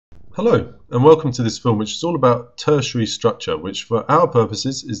Hello and welcome to this film, which is all about tertiary structure, which for our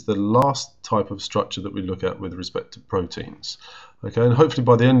purposes is the last type of structure that we look at with respect to proteins. Okay, and hopefully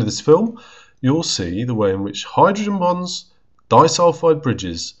by the end of this film you'll see the way in which hydrogen bonds, disulfide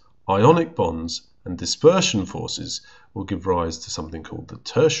bridges, ionic bonds and dispersion forces will give rise to something called the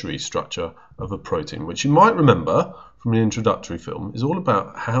tertiary structure of a protein, which you might remember from the introductory film is all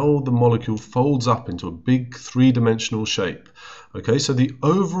about how the molecule folds up into a big three-dimensional shape. Okay, so the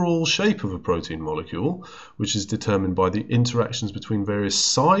overall shape of a protein molecule, which is determined by the interactions between various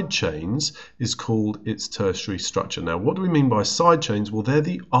side chains, is called its tertiary structure. Now, what do we mean by side chains? Well, they're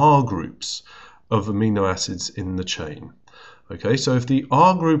the R groups of amino acids in the chain. Okay, so if the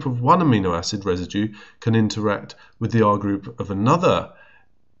R group of one amino acid residue can interact with the R group of another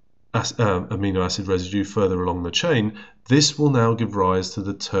amino acid residue further along the chain, this will now give rise to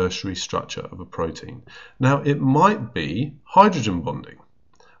the tertiary structure of a protein. Now, it might be hydrogen bonding,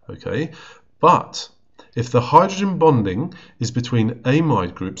 okay, but if the hydrogen bonding is between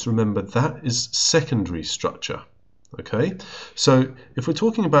amide groups, remember that is secondary structure. Okay, so if we're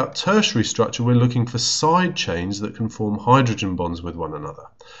talking about tertiary structure, we're looking for side chains that can form hydrogen bonds with one another.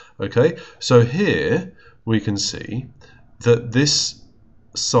 Okay, so here we can see that this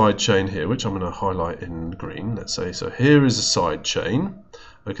side chain here, which I'm going to highlight in green, let's say, so here is a side chain,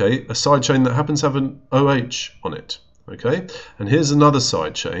 okay, a side chain that happens to have an OH on it, okay, and here's another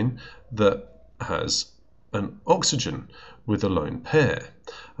side chain that has an oxygen with a lone pair.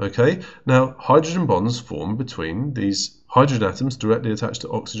 Okay, now hydrogen bonds form between these hydrogen atoms directly attached to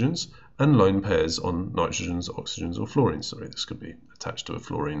oxygens and lone pairs on nitrogens, oxygens or fluorines. Sorry, this could be attached to a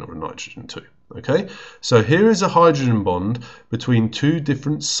fluorine or a nitrogen too. Okay, so here is a hydrogen bond between two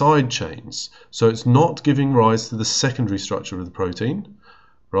different side chains. So it's not giving rise to the secondary structure of the protein,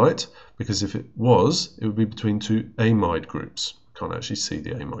 right? Because if it was, it would be between two amide groups. Can't actually see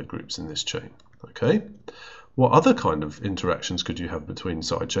the amide groups in this chain. Okay. What other kind of interactions could you have between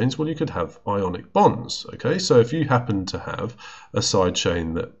side chains? Well, you could have ionic bonds. Okay, so if you happen to have a side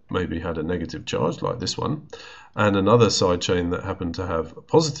chain that maybe had a negative charge, like this one, and another side chain that happened to have a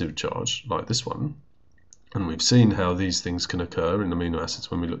positive charge, like this one, and we've seen how these things can occur in amino acids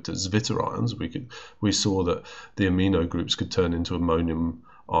when we looked at zwitterions. We saw that the amino groups could turn into ammonium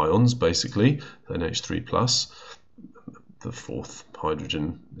ions, basically, NH3+. The fourth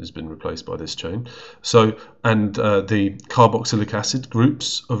hydrogen has been replaced by this chain. So, and the carboxylic acid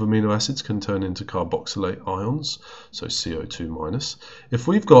groups of amino acids can turn into carboxylate ions, so CO2-. If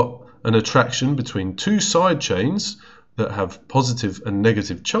we've got an attraction between two side chains that have positive and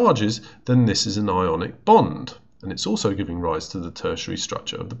negative charges, then this is an ionic bond. And it's also giving rise to the tertiary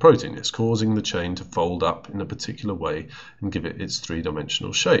structure of the protein. It's causing the chain to fold up in a particular way and give it its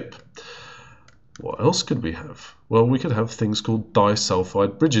three-dimensional shape. What else could we have? Well, we could have things called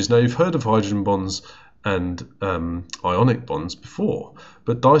disulfide bridges. Now, you've heard of hydrogen bonds and ionic bonds before,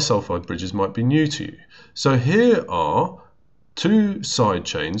 but disulfide bridges might be new to you. So here are two side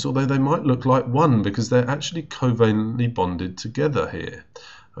chains, although they might look like one because they're actually covalently bonded together here.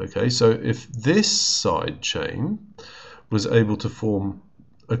 Okay, so if this side chain was able to form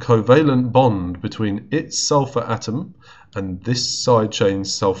a covalent bond between its sulfur atom and this side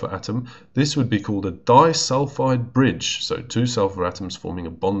chain's sulfur atom, this would be called a disulfide bridge. So two sulfur atoms forming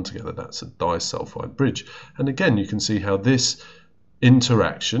a bond together, that's a disulfide bridge. And again, you can see how this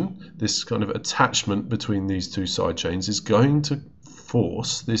interaction, this kind of attachment between these two side chains is going to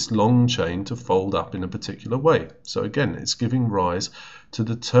force this long chain to fold up in a particular way. So again, it's giving rise to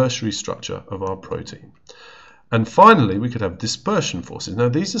the tertiary structure of our protein. And finally, we could have dispersion forces. Now,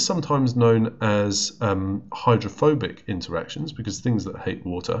 these are sometimes known as hydrophobic interactions because things that hate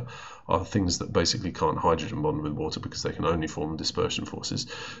water are things that basically can't hydrogen bond with water because they can only form dispersion forces.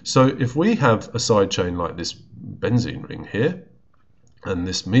 So if we have a side chain like this benzene ring here and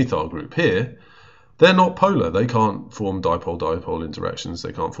this methyl group here, they're not polar. They can't form dipole-dipole interactions.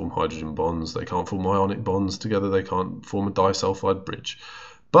 They can't form hydrogen bonds. They can't form ionic bonds together. They can't form a disulfide bridge.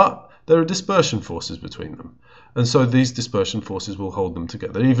 But there are dispersion forces between them. And so these dispersion forces will hold them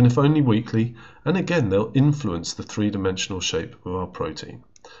together, even if only weakly, and again, they'll influence the three-dimensional shape of our protein.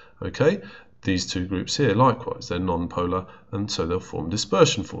 Okay, these two groups here, likewise, they're non-polar, and so they'll form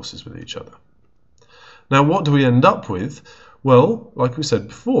dispersion forces with each other. Now, what do we end up with? Well, like we said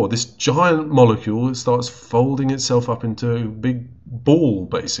before, this giant molecule starts folding itself up into a big ball,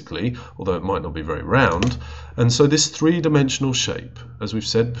 basically, although it might not be very round. And so this three-dimensional shape, as we've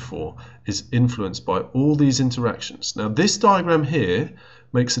said before, is influenced by all these interactions. Now, this diagram here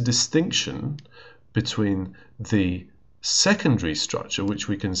makes a distinction between the secondary structure, which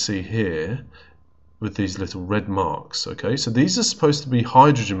we can see here with these little red marks. Okay, so these are supposed to be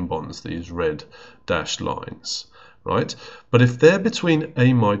hydrogen bonds, these red dashed lines, right? But if they're between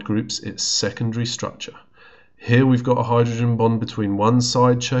amide groups, it's secondary structure. Here we've got a hydrogen bond between one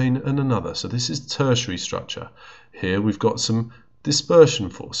side chain and another, so this is tertiary structure. Here we've got some dispersion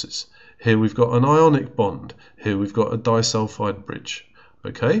forces. Here we've got an ionic bond. Here we've got a disulfide bridge.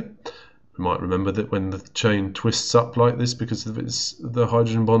 Okay? You might remember that when the chain twists up like this because of the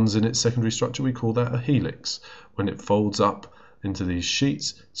hydrogen bonds in its secondary structure, we call that a helix. When it folds up into these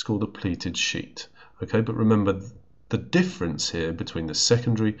sheets, it's called a pleated sheet. Okay, but remember the difference here between the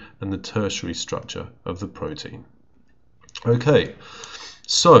secondary and the tertiary structure of the protein. Okay,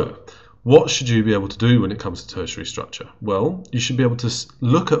 so what should you be able to do when it comes to tertiary structure? Well, you should be able to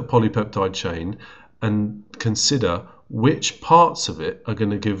look at a polypeptide chain and consider which parts of it are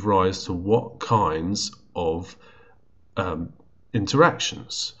going to give rise to what kinds of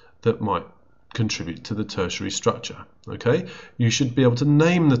interactions that might contribute to the tertiary structure. Okay, you should be able to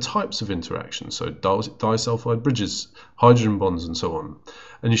name the types of interactions, so disulfide bridges, hydrogen bonds, and so on.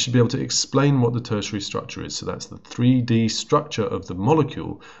 And you should be able to explain what the tertiary structure is. So that's the 3D structure of the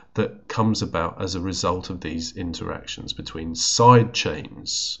molecule that comes about as a result of these interactions between side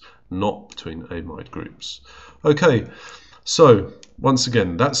chains, not between amide groups. Okay, so once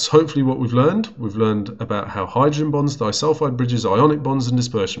again, that's hopefully what we've learned. We've learned about how hydrogen bonds, disulfide bridges, ionic bonds, and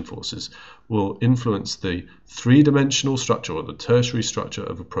dispersion forces will influence the three-dimensional structure or the tertiary structure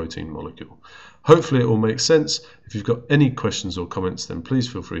of a protein molecule. Hopefully it will make sense. If you've got any questions or comments, then please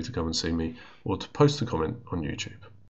feel free to come and see me or to post a comment on YouTube.